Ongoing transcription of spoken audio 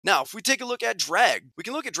Now, if we take a look at drag, we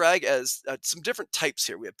can look at drag as some different types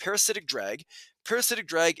here. We have parasitic drag. Parasitic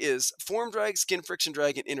drag is form drag, skin friction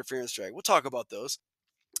drag, and interference drag. We'll talk about those.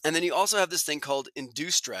 And then you also have this thing called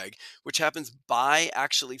induced drag, which happens by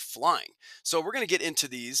actually flying. So we're going to get into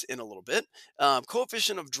these in a little bit.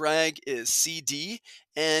 Coefficient of drag is CD,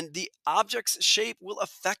 and the object's shape will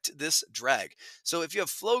affect this drag. So if you have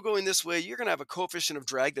flow going this way, you're going to have a coefficient of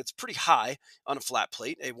drag that's pretty high on a flat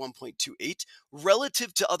plate, a 1.28,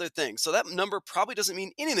 relative to other things. So that number probably doesn't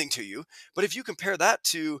mean anything to you. But if you compare that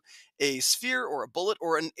to a sphere or a bullet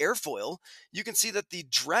or an airfoil, you can see that the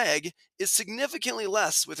drag is significantly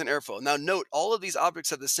less with an airfoil. Now note, all of these objects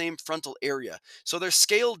have the same frontal area. So they're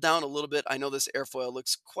scaled down a little bit. I know this airfoil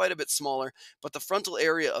looks quite a bit smaller, but the frontal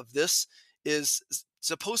area of this is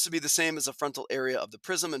supposed to be the same as the frontal area of the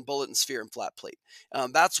prism and bullet and sphere and flat plate.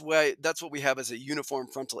 That's what we have as a uniform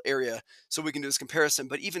frontal area. So we can do this comparison.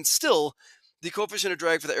 But even still, the coefficient of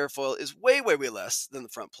drag for the airfoil is way, way, way less than the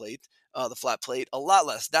front plate, the flat plate, a lot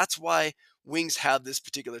less. That's why wings have this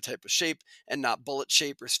particular type of shape and not bullet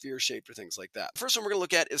shape or sphere shaped or things like that. The first one we're going to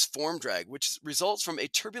look at is form drag, which results from a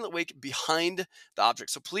turbulent wake behind the object.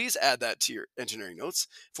 So please add that to your engineering notes.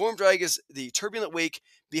 Form drag is the turbulent wake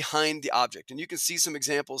behind the object. And you can see some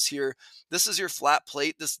examples here. This is your flat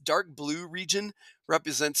plate. This dark blue region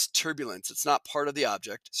represents turbulence. It's not part of the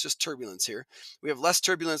object. It's just turbulence here. We have less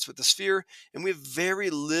turbulence with the sphere, and we have very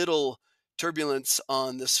little turbulence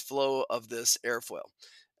on this flow of this airfoil.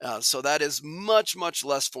 So that is much, much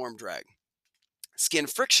less form drag. Skin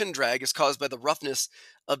friction drag is caused by the roughness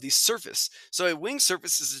of the surface. So a wing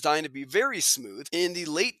surface is designed to be very smooth. In the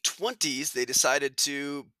late 20s, they decided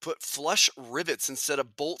to put flush rivets instead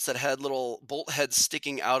of bolts that had little bolt heads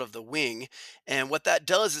sticking out of the wing. And what that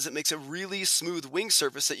does is it makes a really smooth wing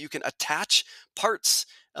surface that you can attach parts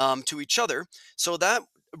to each other. So that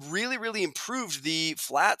really, really improved the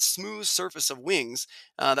flat, smooth surface of wings.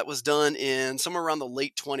 That was done in somewhere around the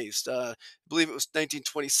late 20s. I believe it was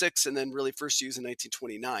 1926, and then really first used in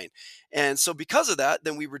 1929. And so because of that,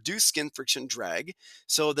 then we reduce skin friction drag.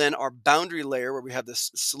 So then our boundary layer, where we have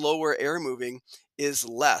this slower air moving, is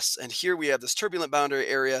less. And here we have this turbulent boundary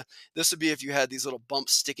area. This would be if you had these little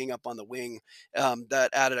bumps sticking up on the wing that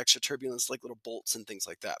added extra turbulence, like little bolts and things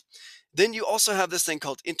like that. Then you also have this thing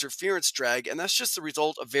called interference drag, and that's just the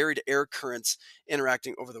result of varied air currents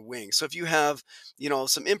interacting over the wing. So if you have,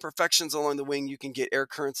 some imperfections along the wing, you can get air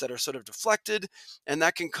currents that are sort of deflected, and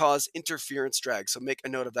that can cause interference drag. So make a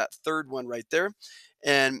note of that third one right there.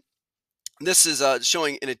 And this is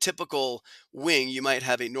showing in a typical wing, you might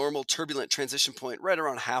have a normal turbulent transition point right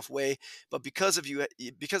around halfway, but because of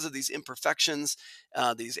these imperfections,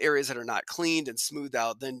 these areas that are not cleaned and smoothed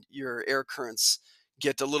out, then your air currents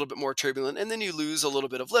get a little bit more turbulent, and then you lose a little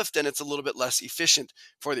bit of lift, and it's a little bit less efficient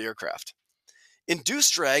for the aircraft.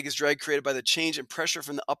 Induced drag is drag created by the change in pressure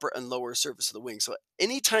from the upper and lower surface of the wing. So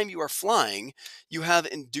anytime you are flying, you have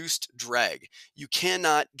induced drag. You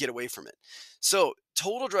cannot get away from it. So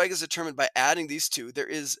total drag is determined by adding these two. There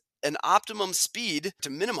is an optimum speed to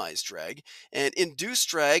minimize drag, and induced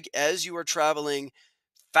drag, as you are traveling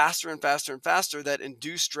faster and faster and faster, that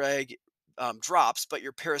induced drag drops, but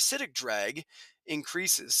your parasitic drag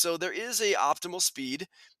increases. So there is a optimal speed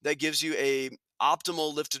that gives you a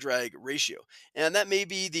optimal lift to drag ratio, and that may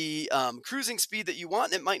be the cruising speed that you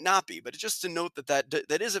want. It might not be, but just to note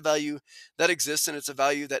that is a value that exists, and it's a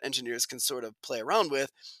value that engineers can sort of play around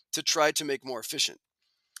with to try to make more efficient.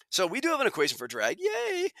 So we do have an equation for drag.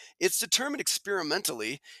 Yay! It's determined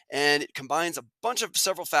experimentally, and it combines a bunch of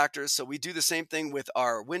several factors. So we do the same thing with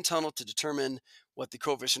our wind tunnel to determine what the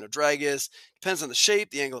coefficient of drag is. Depends on the shape,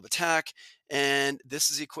 the angle of attack, and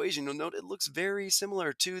this is the equation. You'll note it looks very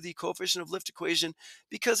similar to the coefficient of lift equation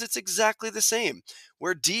because it's exactly the same.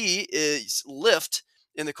 Where D is lift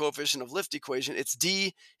in the coefficient of lift equation, it's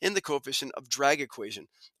D in the coefficient of drag equation.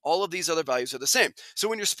 All of these other values are the same.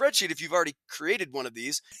 So in your spreadsheet, if you've already created one of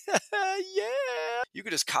these, yeah, you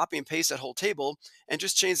could just copy and paste that whole table and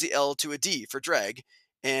just change the L to a D for drag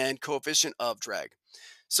and coefficient of drag.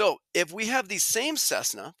 So if we have the same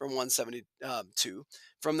Cessna from 172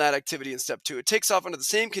 from that activity in step 2, it takes off under the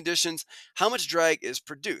same conditions. How much drag is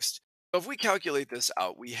produced? So if we calculate this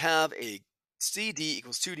out, we have a CD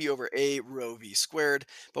equals 2D over A rho V squared,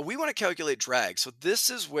 but we want to calculate drag. So this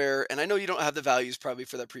is where, and I know you don't have the values probably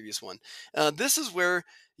for that previous one, this is where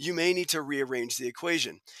you may need to rearrange the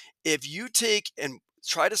equation. If you take and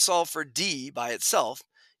try to solve for D by itself,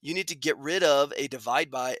 you need to get rid of a divide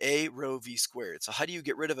by A rho V squared. So how do you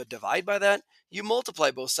get rid of a divide by that? You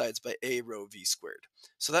multiply both sides by A rho V squared.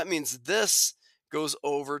 So that means this goes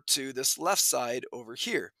over to this left side over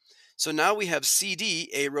here. So now we have CD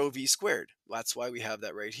A rho V squared. That's why we have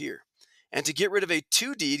that right here. And to get rid of a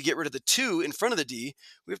 2D, to get rid of the 2 in front of the D,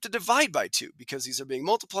 we have to divide by 2 because these are being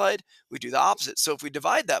multiplied. We do the opposite. So if we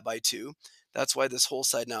divide that by 2, that's why this whole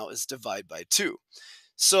side now is divide by 2.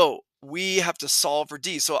 So we have to solve for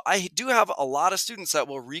D. So I do have a lot of students that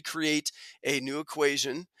will recreate a new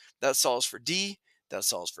equation that solves for D, that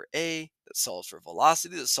solves for A, that solves for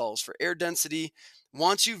velocity, that solves for air density.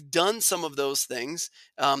 Once you've done some of those things,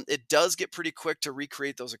 it does get pretty quick to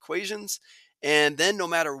recreate those equations. And then no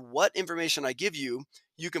matter what information I give you,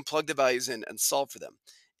 you can plug the values in and solve for them.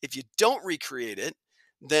 If you don't recreate it,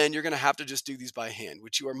 then you're going to have to just do these by hand,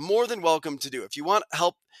 which you are more than welcome to do. If you want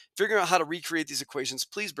help figuring out how to recreate these equations,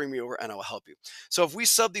 please bring me over and I will help you. So if we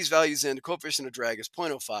sub these values in, the coefficient of drag is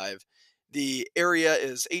 0.05, the area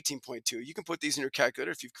is 18.2. You can put these in your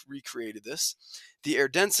calculator if you've recreated this. The air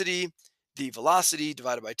density, the velocity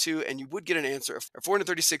divided by 2, and you would get an answer of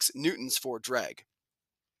 436 newtons for drag.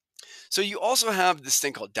 So you also have this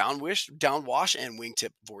thing called downwash and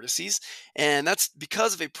wingtip vortices, and that's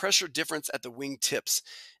because of a pressure difference at the wingtips.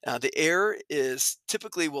 The air is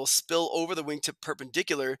typically will spill over the wingtip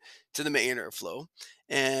perpendicular to the main airflow,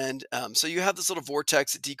 and so you have this little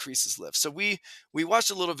vortex that decreases lift. So we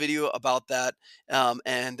watched a little video about that,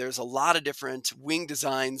 and there's a lot of different wing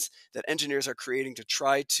designs that engineers are creating to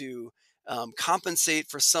try to compensate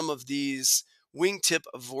for some of these wingtip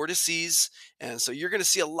vortices. And so you're going to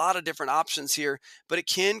see a lot of different options here, but it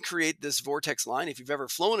can create this vortex line. If you've ever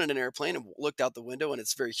flown in an airplane and looked out the window and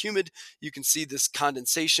it's very humid, you can see this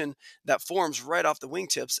condensation that forms right off the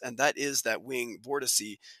wingtips, and that is that wing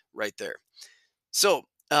vortice right there. So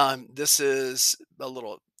this is a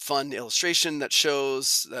little fun illustration that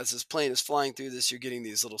shows as this plane is flying through this, you're getting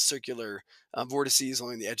these little circular vortices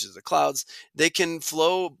along the edges of the clouds. They can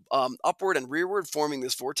flow upward and rearward, forming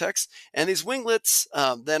this vortex. And these winglets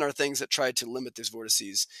then are things that try to limit these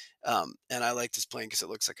vortices. And I like this plane because it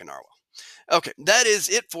looks like a narwhal. Okay, that is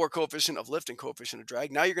it for coefficient of lift and coefficient of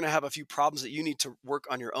drag. Now you're going to have a few problems that you need to work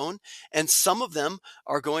on your own, and some of them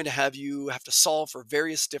are going to have you have to solve for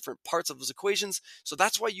various different parts of those equations. So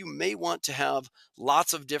that's why you may want to have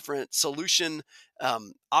lots of different solution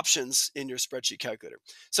options in your spreadsheet calculator.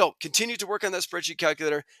 So continue to work on that spreadsheet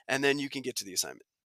calculator, and then you can get to the assignment.